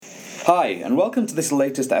Hi, and welcome to this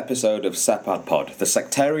latest episode of SEPAD Pod, the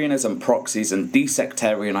Sectarianism, Proxies and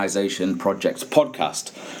Desectarianization Project podcast,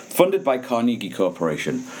 funded by Carnegie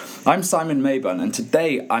Corporation. I'm Simon Mayburn, and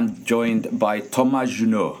today I'm joined by Thomas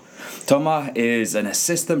Junot. Thomas is an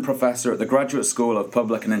assistant professor at the Graduate School of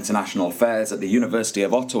Public and International Affairs at the University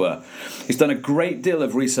of Ottawa. He's done a great deal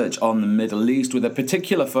of research on the Middle East with a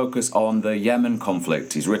particular focus on the Yemen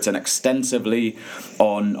conflict. He's written extensively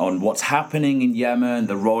on what's happening in Yemen,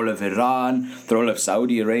 the role of Iran, the role of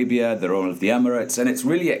Saudi Arabia, the role of the Emirates, and it's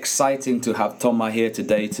really exciting to have Thomas here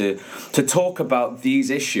today to talk about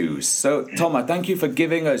these issues. So, Thomas, thank you for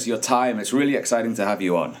giving us your time. It's really exciting to have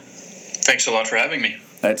you on. Thanks a lot for having me.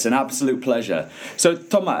 It's an absolute pleasure. So,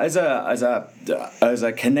 Thomas, as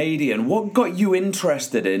a Canadian, what got you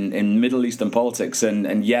interested in Middle Eastern politics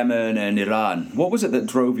and Yemen and Iran? What was it that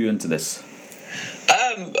drove you into this?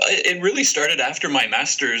 It really started after my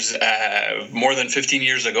master's more than 15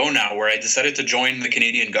 years ago now, where I decided to join the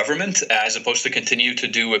Canadian government as opposed to continue to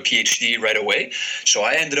do a PhD right away. So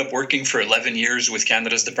I ended up working for 11 years with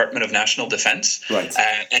Canada's Department of National Defence. Right.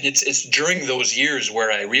 And it's during those years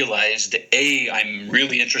where I realized, I'm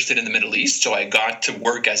really interested in the Middle East. So I got to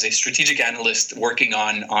work as a strategic analyst working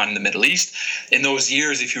on the Middle East. In those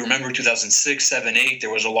years, if you remember 2006, 7, 8,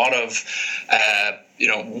 there was a lot of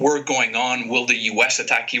work going on. Will the U.S.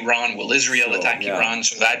 attack Iran? Will Israel attack Iran?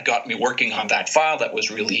 So that got me working on that file. That was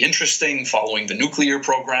really interesting, following the nuclear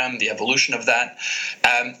program, the evolution of that.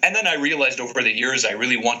 And then I realized over the years I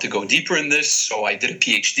really want to go deeper in this. So I did a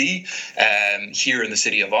PhD here in the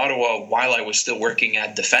city of Ottawa while I was still working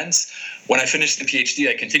at Defense. When I finished the PhD,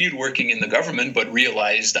 I continued working in the government, but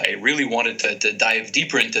realized I really wanted to dive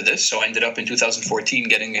deeper into this. So I ended up in 2014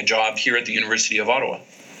 getting a job here at the University of Ottawa.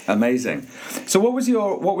 Amazing. So what was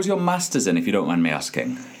your master's in, if you don't mind me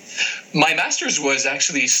asking? My master's was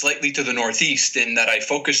actually slightly to the northeast in that I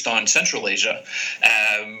focused on Central Asia,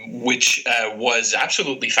 which was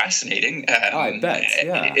absolutely fascinating. I bet,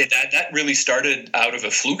 yeah. That really started out of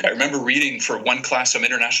a fluke. I remember reading for one class some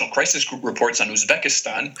international crisis group reports on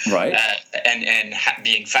Uzbekistan, right, and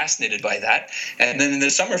being fascinated by that. And then in the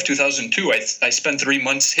summer of 2002, I spent 3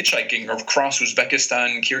 months hitchhiking across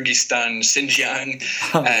Uzbekistan, Kyrgyzstan, Xinjiang,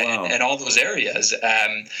 and all those areas.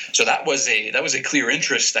 So that was a clear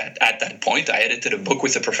interest at that point. I edited a book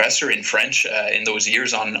with a professor in French in those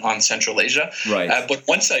years on Central Asia. Right. But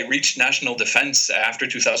once I reached national defense after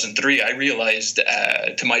 2003, I realized,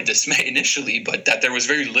 to my dismay initially, but that there was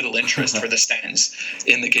very little interest for the stance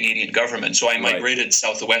in the Canadian government. So I migrated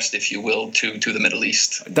southwest, if you will, to the Middle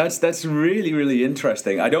East. That's really, really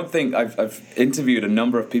interesting. I don't think I've interviewed a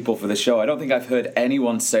number of people for the show. I don't think I've heard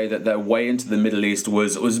anyone say that their way into the Middle East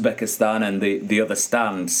was Uzbekistan and the other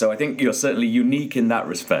stand. So I think you're certainly unique in that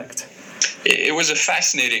respect. It was a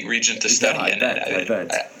fascinating region to study, I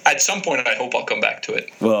bet. At some point I hope I'll come back to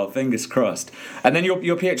it. Well, fingers crossed. And then your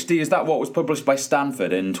PhD, is that what was published by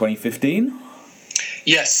Stanford in 2015?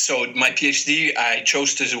 Yes, so my PhD, I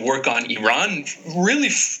chose to work on Iran, really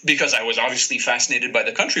because I was obviously fascinated by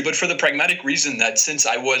the country, but for the pragmatic reason that since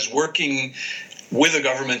I was working with the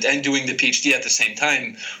government and doing the PhD at the same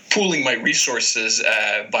time, pooling my resources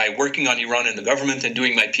by working on Iran in the government and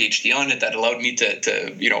doing my PhD on it, that allowed me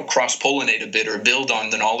to cross-pollinate a bit or build on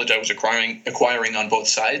the knowledge I was acquiring on both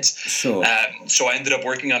sides. Sure. So I ended up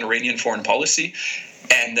working on Iranian foreign policy.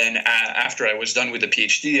 And then after I was done with the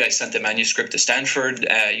PhD, I sent a manuscript to Stanford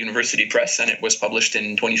University Press, and it was published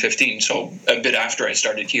in 2015, so a bit after I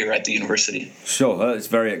started here at the university. Sure, it's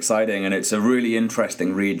very exciting, and it's a really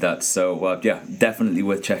interesting read, that. So, definitely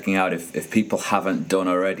worth checking out if people haven't done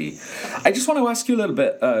already. I just want to ask you a little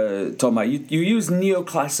bit, Thomas, you use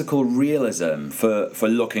neoclassical realism for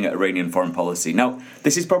looking at Iranian foreign policy. Now,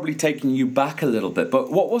 this is probably taking you back a little bit,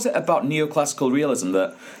 but what was it about neoclassical realism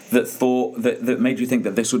that made you think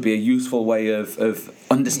that this would be a useful way of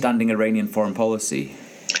understanding Iranian foreign policy?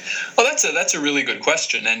 Well, that's a really good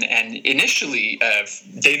question. And initially,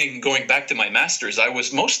 going back to my master's, I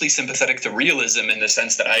was mostly sympathetic to realism in the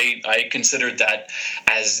sense that I considered that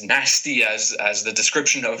as nasty as the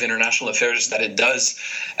description of international affairs that it does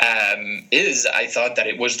is, I thought that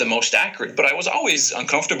it was the most accurate. But I was always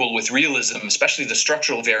uncomfortable with realism, especially the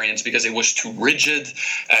structural variants, because it was too rigid,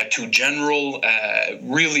 too general.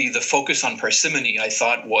 Really, the focus on parsimony, I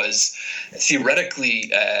thought, was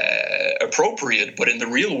theoretically appropriate, but in the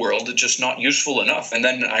real world, world is just not useful enough. And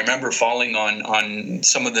then I remember falling on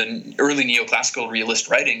some of the early neoclassical realist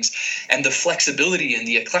writings, and the flexibility and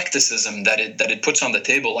the eclecticism that it puts on the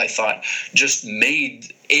table, I thought, just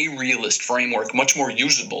made a realist framework much more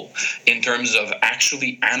usable in terms of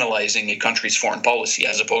actually analyzing a country's foreign policy,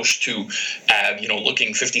 as opposed to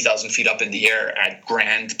looking 50,000 feet up in the air at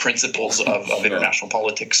grand principles of international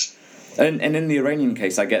politics. And in the Iranian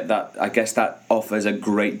case, I guess that offers a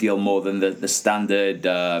great deal more than the standard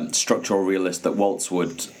structural realist that Waltz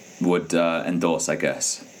would endorse, I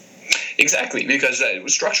guess. Exactly, because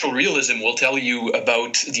structural realism will tell you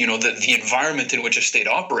about the environment in which a state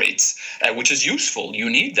operates, which is useful. You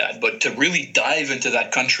need that, but to really dive into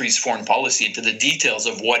that country's foreign policy, into the details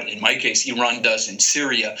of what, in my case, Iran does in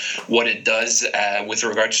Syria, what it does with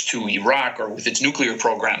regards to Iraq or with its nuclear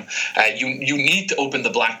program, you need to open the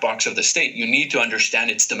black box of the state. You need to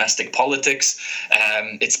understand its domestic politics,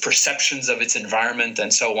 its perceptions of its environment,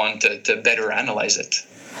 and so on, to better analyze it.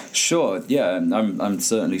 Sure, yeah, I'm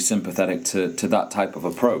certainly sympathetic to that type of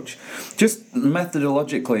approach. Just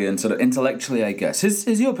methodologically and sort of intellectually, I guess,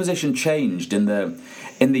 has your position changed in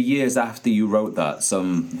the years after you wrote that?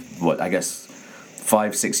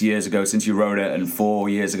 5-6 years ago since you wrote it, and 4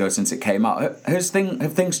 years ago since it came out.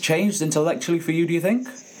 Have things changed intellectually for you, do you think?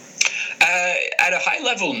 At a high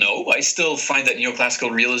level, no. I still find that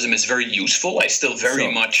neoclassical realism is very useful. I still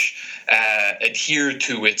very much adhere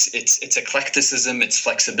to its eclecticism, its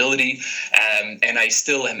flexibility, and I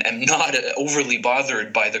still am not overly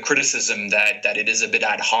bothered by the criticism that it is a bit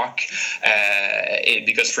ad hoc,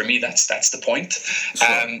 because for me that's the point.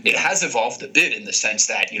 Sure. It has evolved a bit in the sense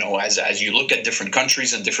that as you look at different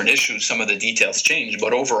countries and different issues, some of the details change,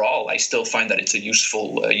 but overall, I still find that it's a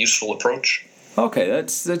useful approach. Okay,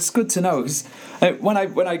 that's good to know, because when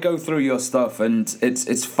I go through your stuff, and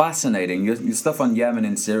it's fascinating. Your stuff on Yemen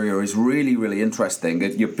and Syria is really, really interesting.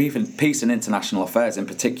 Your peace and international affairs in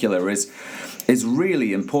particular is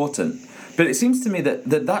really important. But it seems to me that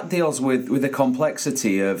deals with the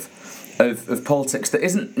complexity of politics that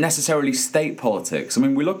isn't necessarily state politics. I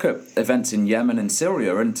mean, we look at events in Yemen and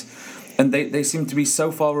Syria, and they seem to be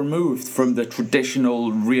so far removed from the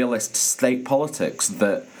traditional realist state politics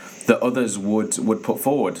that others would put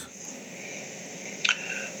forward.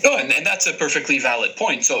 No, and that's a perfectly valid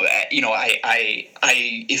point. So, I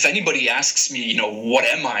if anybody asks me, what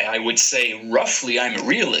am I would say roughly I'm a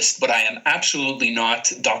realist, but I am absolutely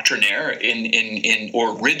not doctrinaire in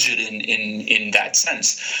or rigid in that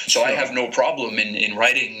sense. So sure. I have no problem in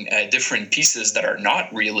writing different pieces that are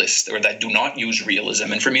not realist or that do not use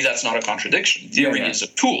realism. And for me, that's not a contradiction. Theory is a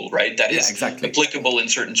tool, right? That is applicable in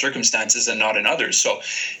certain circumstances and not in others. So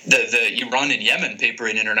the Iran and Yemen paper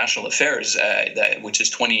in International Affairs, which is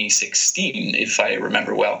 2016, if I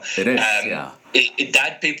remember well. It is,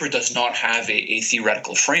 that paper does not have a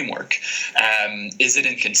theoretical framework. Is it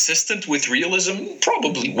inconsistent with realism?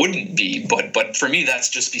 Probably wouldn't be, but for me, that's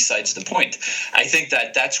just besides the point. I think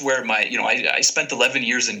that's where I spent 11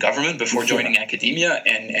 years in government before joining academia,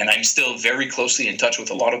 and I'm still very closely in touch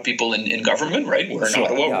with a lot of people in government, right? We're in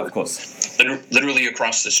Ottawa. Yeah, of course. Literally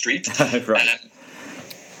across the street. Right.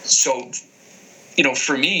 So,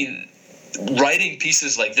 for me, writing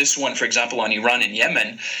pieces like this one, for example, on Iran and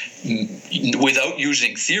Yemen, without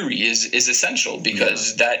using theory is essential,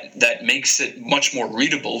 because that makes it much more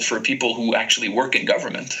readable for people who actually work in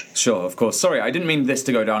government. Sure, of course. Sorry, I didn't mean this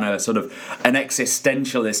to go down a sort of an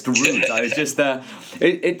existentialist route. I was just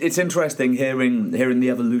it's interesting hearing the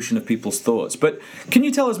evolution of people's thoughts. But can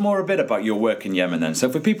you tell us more a bit about your work in Yemen then? So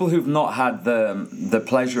for people who've not had the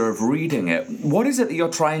pleasure of reading it, what is it that you're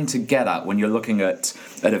trying to get at when you're looking at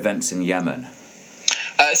events in Yemen?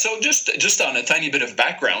 So just on a tiny bit of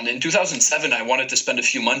background, in 2007, I wanted to spend a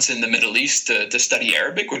few months in the Middle East to study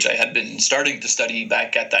Arabic, which I had been starting to study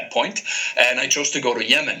back at that point. And I chose to go to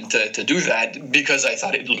Yemen to do that because I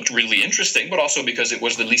thought it looked really interesting, but also because it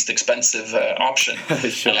was the least expensive option.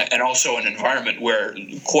 Sure. And also an environment where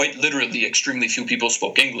quite literally extremely few people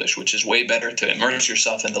spoke English, which is way better to immerse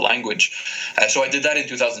yourself in the language. So I did that in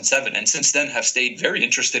 2007, and since then have stayed very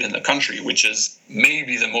interested in the country, which is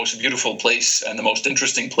maybe the most beautiful place and the most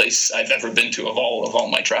interesting place I've ever been to of all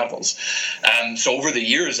my travels. So over the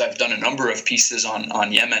years, I've done a number of pieces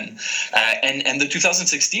on Yemen, and the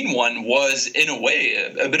 2016 one was in a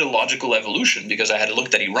way a bit of logical evolution, because I had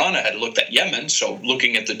looked at Iran, I had looked at Yemen, so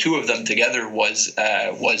looking at the two of them together was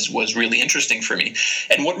really interesting for me.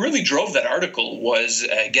 And what really drove that article was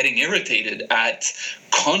getting irritated at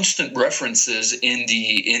constant references in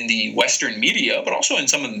the Western media, but also in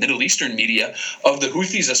some of the Middle Eastern media, of the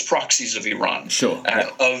Houthis as proxies of Iran. Sure.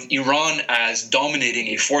 of Iran as dominating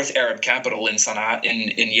a fourth Arab capital in Sana'a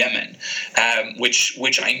in Yemen,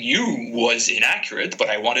 which I knew was inaccurate, but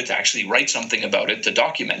I wanted to actually write something about it to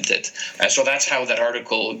document it. So that's how that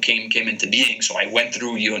article came into being. So I went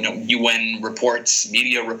through UN reports,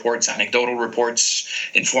 media reports, anecdotal reports,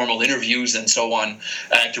 informal interviews, and so on,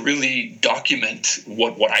 to really document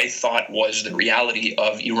what I thought was the reality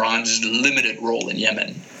of Iran's limited role in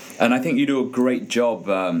Yemen. And I think you do a great job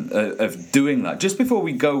of doing that. Just before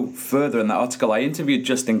we go further in that article, I interviewed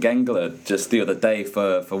Justin Gengler just the other day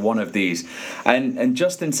for one of these. And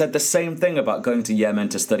Justin said the same thing about going to Yemen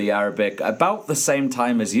to study Arabic about the same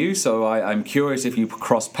time as you. So I'm curious if you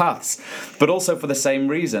cross paths. But also for the same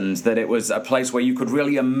reasons, that it was a place where you could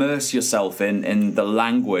really immerse yourself in the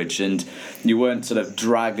language, and you weren't sort of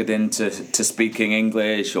dragged into speaking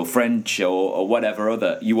English or French or whatever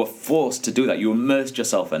other. You were forced to do that. You immersed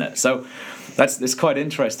yourself in it. So it's quite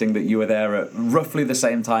interesting that you were there at roughly the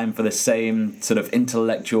same time for the same sort of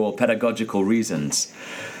intellectual, pedagogical reasons.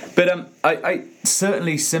 But I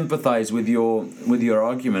certainly sympathise with your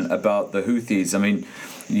argument about the Houthis. I mean,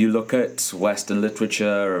 you look at Western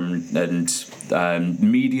literature and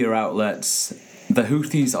media outlets. The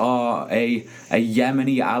Houthis are a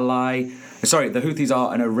Yemeni ally. Sorry, the Houthis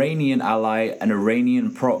are an Iranian ally, an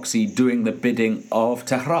Iranian proxy doing the bidding of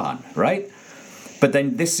Tehran, right? But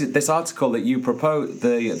then this article that you propose,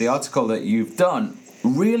 the article that you've done,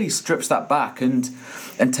 really strips that back and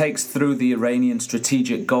takes through the Iranian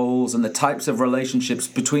strategic goals and the types of relationships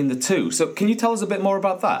between the two. So can you tell us a bit more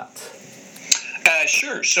about that?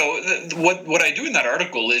 Sure. So what I do in that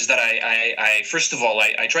article is that I first of all,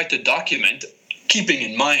 I tried to document, keeping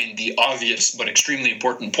in mind the obvious but extremely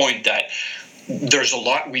important point that there's a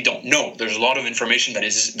lot we don't know. There's a lot of information that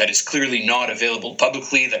is clearly not available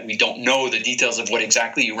publicly, that we don't know the details of what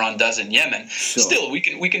exactly Iran does in Yemen. Sure. Still, we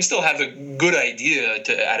can still have a good idea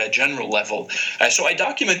at a general level. So I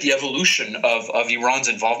document the evolution of Iran's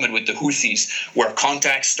involvement with the Houthis, where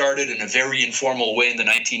contacts started in a very informal way in the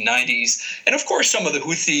 1990s. And of course, some of the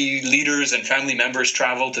Houthi leaders and family members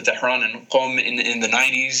traveled to Tehran and Qom in the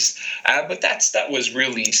 90s. But that was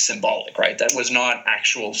really symbolic, right? That was not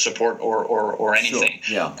actual support or anything.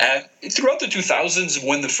 Sure. Yeah. Throughout the 2000s,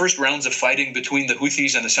 when the first rounds of fighting between the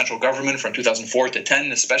Houthis and the central government from 2004 to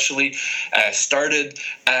 10 especially started,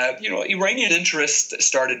 Iranian interest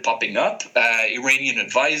started popping up. Iranian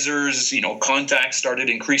advisors, contacts started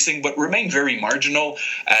increasing, but remained very marginal.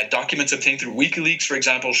 Documents obtained through WikiLeaks, for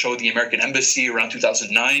example, showed the American embassy around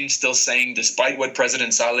 2009 still saying, despite what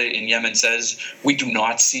President Saleh in Yemen says, we do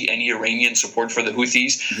not see any Iranian support for the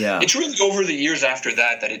Houthis. Yeah. It's really over the years after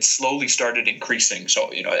that it slowly started increasing. So,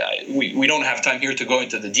 we don't have time here to go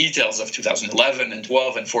into the details of 2011 and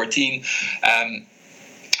 12 and 14.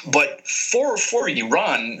 But for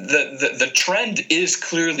Iran, the trend is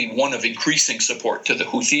clearly one of increasing support to the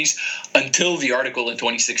Houthis until the article in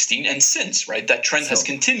 2016 and since, right? That trend has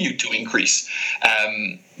continued to increase.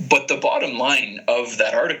 But the bottom line of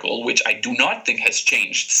that article, which I do not think has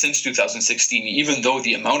changed since 2016, even though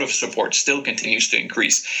the amount of support still continues to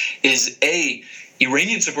increase, is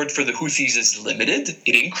Iranian support for the Houthis is limited.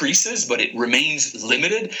 It increases, but it remains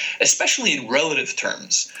limited, especially in relative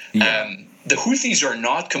terms. Yeah. The Houthis are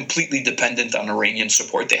not completely dependent on Iranian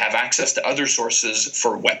support. They have access to other sources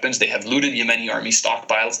for weapons. They have looted Yemeni army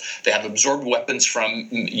stockpiles. They have absorbed weapons from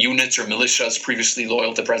units or militias previously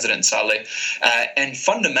loyal to President Saleh. And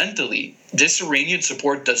fundamentally, this Iranian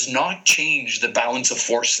support does not change the balance of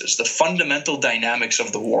forces, the fundamental dynamics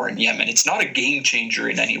of the war in Yemen. It's not a game changer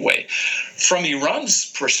in any way. From Iran's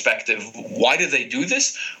perspective, why do they do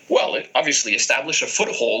this? Well, it obviously established a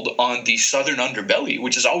foothold on the southern underbelly,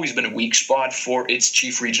 which has always been a weak spot for its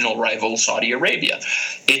chief regional rival, Saudi Arabia.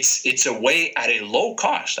 It's a way at a low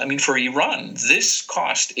cost. I mean, for Iran, this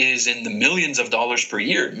cost is in the millions of dollars per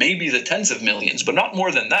year, maybe the tens of millions, but not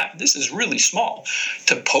more than that. This is really small.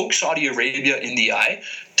 To poke Saudi Arabia in the eye,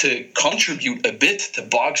 to contribute a bit to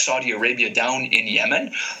bog Saudi Arabia down in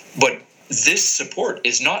Yemen, but this support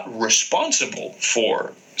is not responsible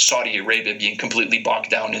for Saudi Arabia being completely bogged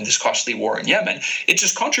down in this costly war in Yemen. It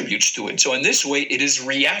just contributes to it. So in this way, it is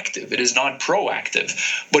reactive. It is not proactive.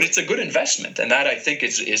 But it's a good investment. And that, I think,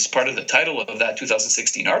 is part of the title of that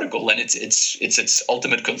 2016 article. And it's its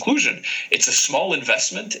ultimate conclusion. It's a small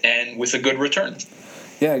investment and with a good return.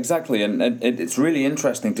 Yeah, exactly, and it's really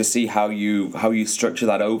interesting to see how you structure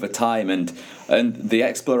that over time, and the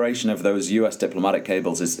exploration of those U.S. diplomatic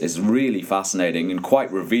cables is really fascinating and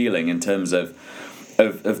quite revealing in terms of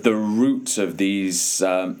of the roots of these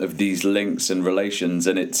links and relations,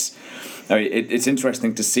 and it's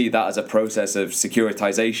interesting to see that as a process of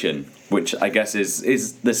securitization, which I guess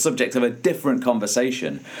is the subject of a different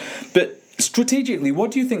conversation. But strategically,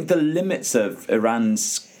 what do you think the limits of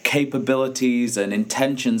Iran's capabilities and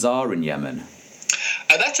intentions are in Yemen?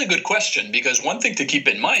 That's a good question, because one thing to keep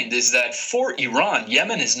in mind is that for Iran,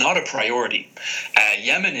 Yemen is not a priority.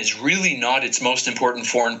 Yemen is really not its most important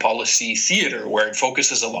foreign policy theater where it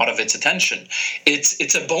focuses a lot of its attention.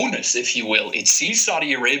 It's a bonus, if you will. It sees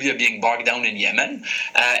Saudi Arabia being bogged down in Yemen,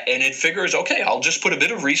 and it figures, okay, I'll just put a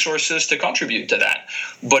bit of resources to contribute to that.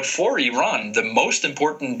 But for Iran, the most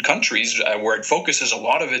important countries where it focuses a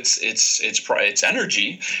lot of its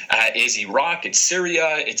energy is Iraq, it's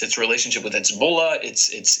Syria, it's its relationship with Hezbollah,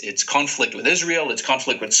 it's conflict with Israel, it's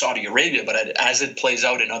conflict with Saudi Arabia, but as it plays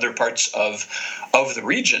out in other parts of the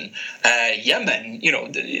region, Yemen,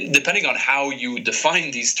 depending on how you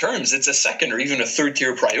define these terms, it's a second or even a third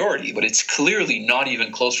tier priority, but it's clearly not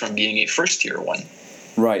even close from being a first tier one.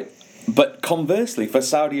 Right. But conversely, for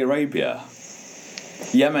Saudi Arabia,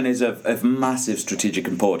 Yemen is of massive strategic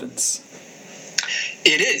importance.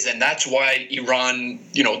 It is, and that's why Iran,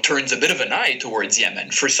 turns a bit of an eye towards Yemen.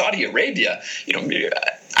 For Saudi Arabia,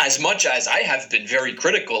 as much as I have been very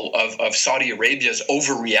critical of Saudi Arabia's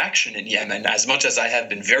overreaction in Yemen, as much as I have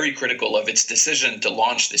been very critical of its decision to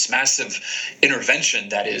launch this massive intervention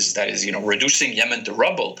that is reducing Yemen to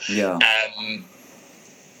rubble. Yeah.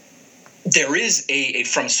 There is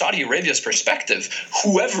from Saudi Arabia's perspective,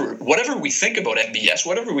 whatever we think about MBS,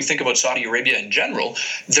 whatever we think about Saudi Arabia in general,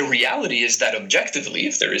 the reality is that objectively,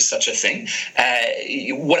 if there is such a thing,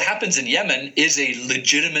 what happens in Yemen is a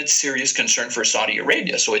legitimate, serious concern for Saudi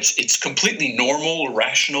Arabia. So it's completely normal,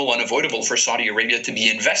 rational, unavoidable for Saudi Arabia to be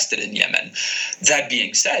invested in Yemen. That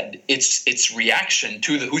being said, its reaction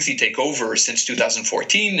to the Houthi takeover since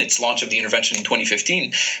 2014, its launch of the intervention in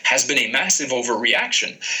 2015, has been a massive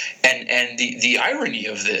overreaction. And the irony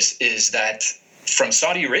of this is that from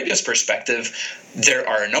Saudi Arabia's perspective, there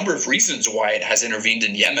are a number of reasons why it has intervened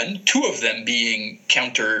in Yemen, two of them being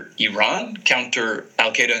counter Iran, counter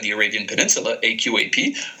Al-Qaeda in the Arabian Peninsula,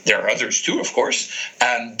 AQAP. There are others too, of course,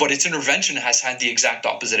 but its intervention has had the exact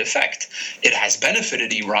opposite effect. It has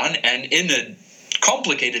benefited Iran, and in a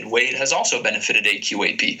complicated way, it has also benefited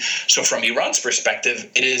AQAP. So from Iran's perspective,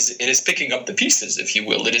 it is picking up the pieces, if you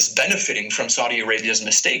will. It is benefiting from Saudi Arabia's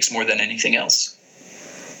mistakes more than anything else.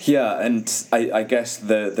 Yeah, and I guess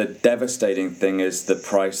the devastating thing is the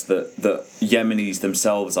price that the Yemenis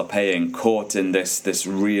themselves are paying, caught in this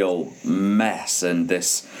real mess and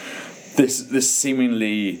this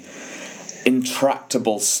seemingly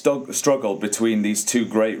intractable struggle between these two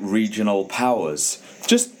great regional powers.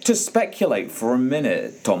 Just to speculate for a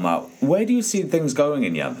minute, Thomas, where do you see things going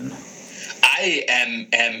in Yemen? I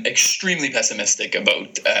am extremely pessimistic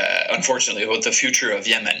about, unfortunately, about the future of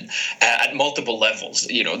Yemen at multiple levels.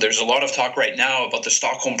 There's a lot of talk right now about the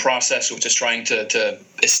Stockholm process, which is trying to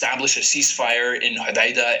establish a ceasefire in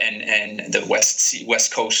Hodeidah and the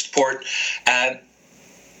west coast port.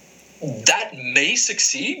 That may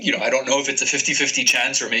succeed. I don't know if it's a 50-50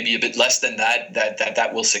 chance or maybe a bit less than that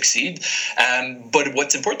will succeed. But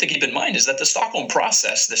what's important to keep in mind is that the Stockholm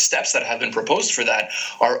process, the steps that have been proposed for that,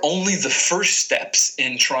 are only the first steps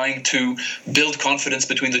in trying to build confidence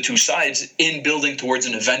between the two sides in building towards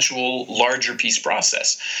an eventual larger peace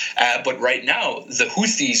process. But right now, the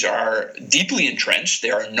Houthis are deeply entrenched. They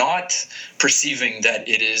are not perceiving that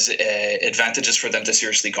it is advantageous for them to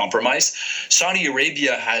seriously compromise. Saudi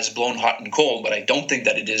Arabia has blown hot and cold, but I don't think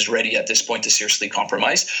that it is ready at this point to seriously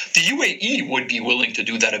compromise. The UAE would be willing to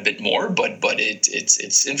do that a bit more, but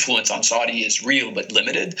its influence on Saudi is real but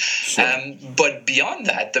limited. Sure. But beyond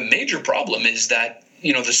that, the major problem is that the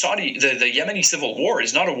Yemeni civil war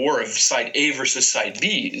is not a war of side A versus side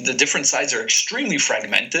B. The different sides are extremely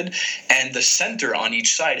fragmented, and the center on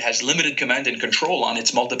each side has limited command and control on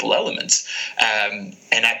its multiple elements. And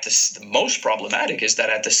the most problematic is that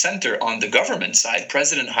at the center, on the government side,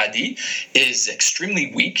 President Hadi is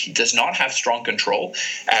extremely weak. He does not have strong control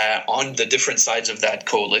on the different sides of that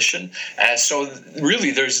coalition. So really,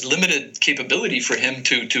 there's limited capability for him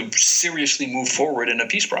to seriously move forward in a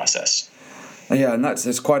peace process. Yeah, and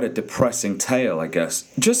it's quite a depressing tale, I guess.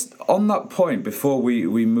 Just on that point, before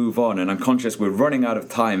we move on, and I'm conscious we're running out of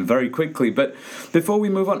time very quickly, but before we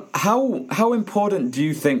move on, how important do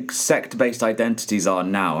you think sect-based identities are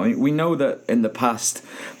now? I mean, we know that in the past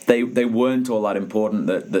they weren't all that important,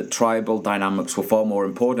 that tribal dynamics were far more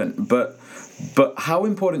important, but how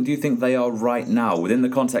important do you think they are right now within the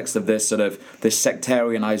context of this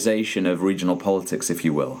sectarianization of regional politics, if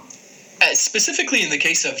you will? Specifically in the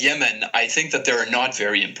case of Yemen, I think that they're not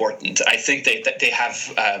very important. I think that they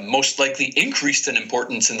have most likely increased in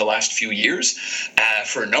importance in the last few years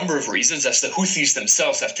for a number of reasons, as the Houthis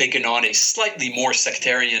themselves have taken on a slightly more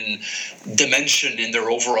sectarian dimension in their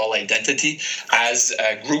overall identity, as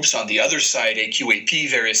groups on the other side, AQAP,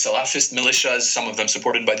 various Salafist militias, some of them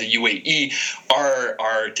supported by the UAE,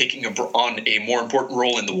 are taking on a more important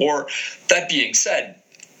role in the war. That being said,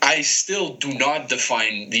 I still do not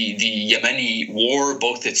define the Yemeni war,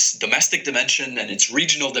 both its domestic dimension and its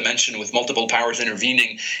regional dimension with multiple powers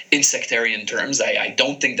intervening, in sectarian terms. I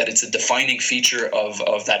don't think that it's a defining feature of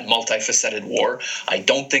that multifaceted war. I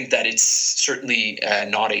don't think that it's certainly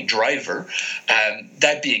not a driver.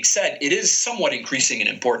 That being said, it is somewhat increasing in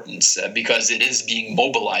importance because it is being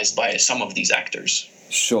mobilized by some of these actors.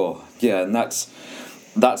 Sure, yeah, and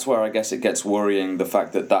that's where I guess it gets worrying, the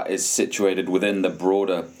fact that is situated within the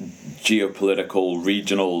broader geopolitical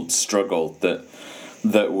regional struggle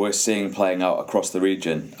that we're seeing playing out across the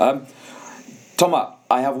region. Thomas,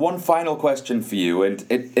 I have one final question for you, and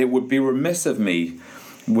it would be remiss of me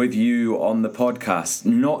with you on the podcast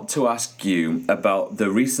not to ask you about the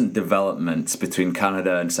recent developments between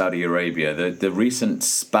Canada and Saudi Arabia, the recent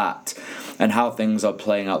spat, and how things are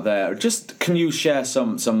playing out there. Just can you share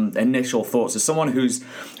some initial thoughts as someone who's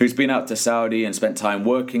been out to Saudi and spent time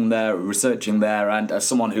working there, researching there, and as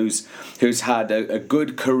someone who's had a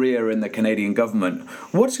good career in the Canadian government?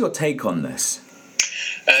 What's your take on this?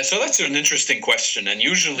 So that's an interesting question. And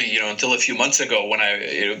usually, until a few months ago, when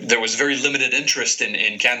there was very limited interest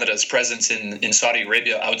in Canada's presence in Saudi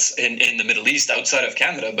Arabia, in the Middle East, outside of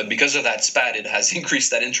Canada. But because of that spat, it has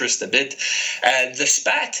increased that interest a bit. The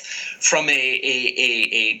spat, from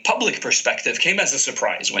a public perspective, came as a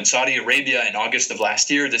surprise when Saudi Arabia, in August of last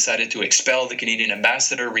year, decided to expel the Canadian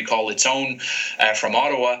ambassador, recall its own from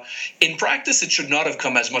Ottawa. In practice, it should not have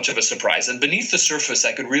come as much of a surprise. And beneath the surface,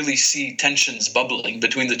 I could really see tensions bubbling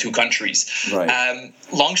between the two countries. Right.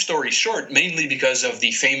 Long story short, mainly because of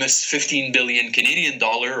the famous 15 billion Canadian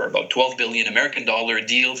dollar, or about 12 billion American dollar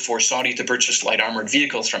deal for Saudi to purchase light armored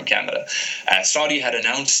vehicles from Canada. Saudi had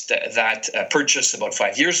announced that purchase about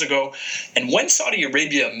 5 years ago. And when Saudi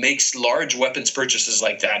Arabia makes large weapons purchases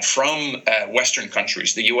like that from Western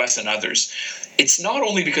countries, the US and others, it's not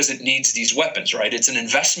only because it needs these weapons, right? It's an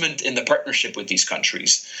investment in the partnership with these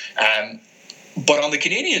countries. But on the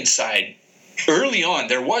Canadian side, early on,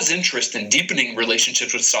 there was interest in deepening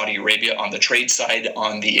relationships with Saudi Arabia on the trade side,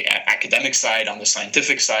 on the academic side, on the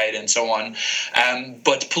scientific side, and so on.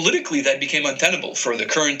 But politically, that became untenable for the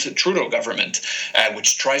current Trudeau government,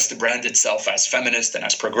 which tries to brand itself as feminist and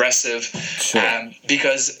as progressive,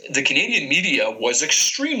 because the Canadian media was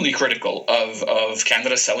extremely critical of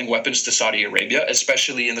Canada selling weapons to Saudi Arabia,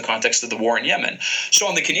 especially in the context of the war in Yemen. So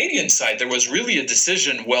on the Canadian side, there was really a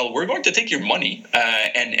decision, well, we're going to take your money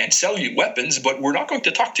and sell you weapons, but we're not going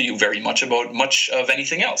to talk to you very much about much of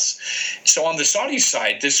anything else. So on the Saudi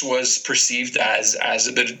side, this was perceived as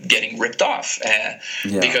a bit of getting ripped off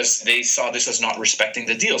because they saw this as not respecting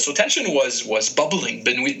the deal. So tension was bubbling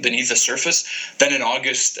beneath the surface. Then in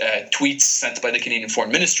August, tweets sent by the Canadian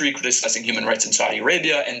Foreign Ministry criticizing human rights in Saudi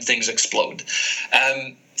Arabia, and things explode.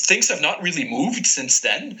 Things have not really moved since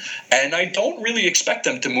then, and I don't really expect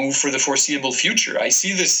them to move for the foreseeable future. I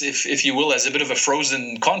see this, if you will, as a bit of a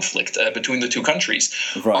frozen conflict between the two countries.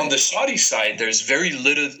 Right. On the Saudi side, there's very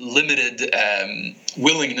limited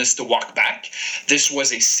willingness to walk back. This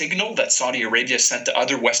was a signal that Saudi Arabia sent to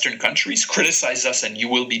other Western countries: criticize us and you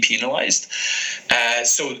will be penalized.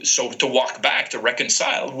 So to walk back, to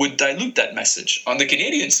reconcile, would dilute that message. On the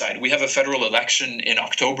Canadian side, we have a federal election in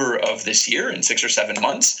October of this year, in 6 or 7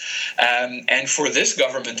 months. And for this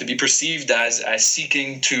government to be perceived as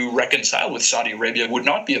seeking to reconcile with Saudi Arabia would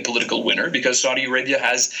not be a political winner, because Saudi Arabia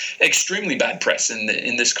has extremely bad press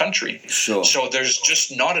in this country. Sure. So there's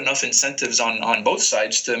just not enough incentives on both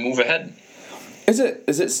sides to move ahead. Is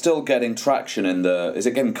it still getting traction is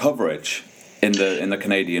it getting coverage in the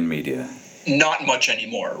Canadian media? Not much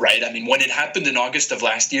anymore, right? I mean, when it happened in August of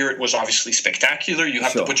last year, it was obviously spectacular. You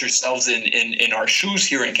have to put yourselves in our shoes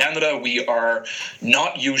here in Canada. We are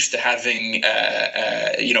not used to having,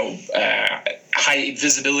 high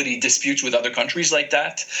visibility disputes with other countries like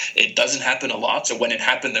that. It doesn't happen a lot. So when it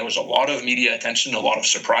happened, there was a lot of media attention, a lot of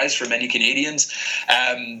surprise for many Canadians.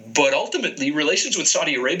 But ultimately, relations with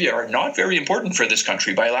Saudi Arabia are not very important for this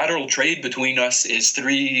country. Bilateral trade between us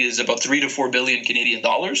is about 3 to 4 billion Canadian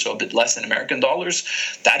dollars, so a bit less than American dollars.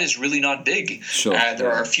 That is really not big. Sure.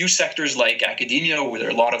 There are a few sectors like academia where there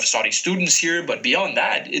are a lot of Saudi students here, but beyond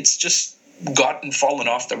that, it's just fallen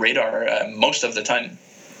off the radar most of the time.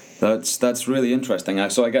 That's really interesting.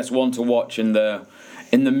 So I guess one to watch in the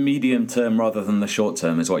in the medium term rather than the short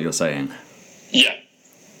term, is what you're saying. Yeah,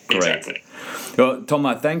 Great. exactly. Well,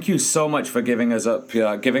 Thomas, thank you so much for giving up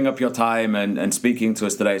your time and speaking to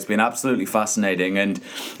us today. It's been absolutely fascinating, and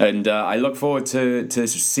I look forward to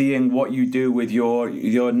seeing what you do with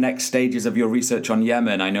your next stages of your research on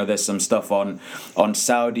Yemen. I know there's some stuff on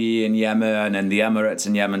Saudi and Yemen and the Emirates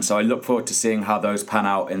in Yemen, so I look forward to seeing how those pan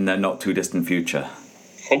out in the not too distant future.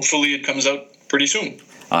 Hopefully it comes out pretty soon.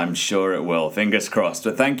 I'm sure it will. Fingers crossed.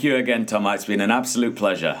 But thank you again, Thomas. It's been an absolute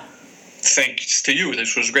pleasure. Thanks to you.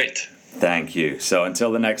 This was great. Thank you. So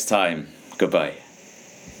until the next time, goodbye.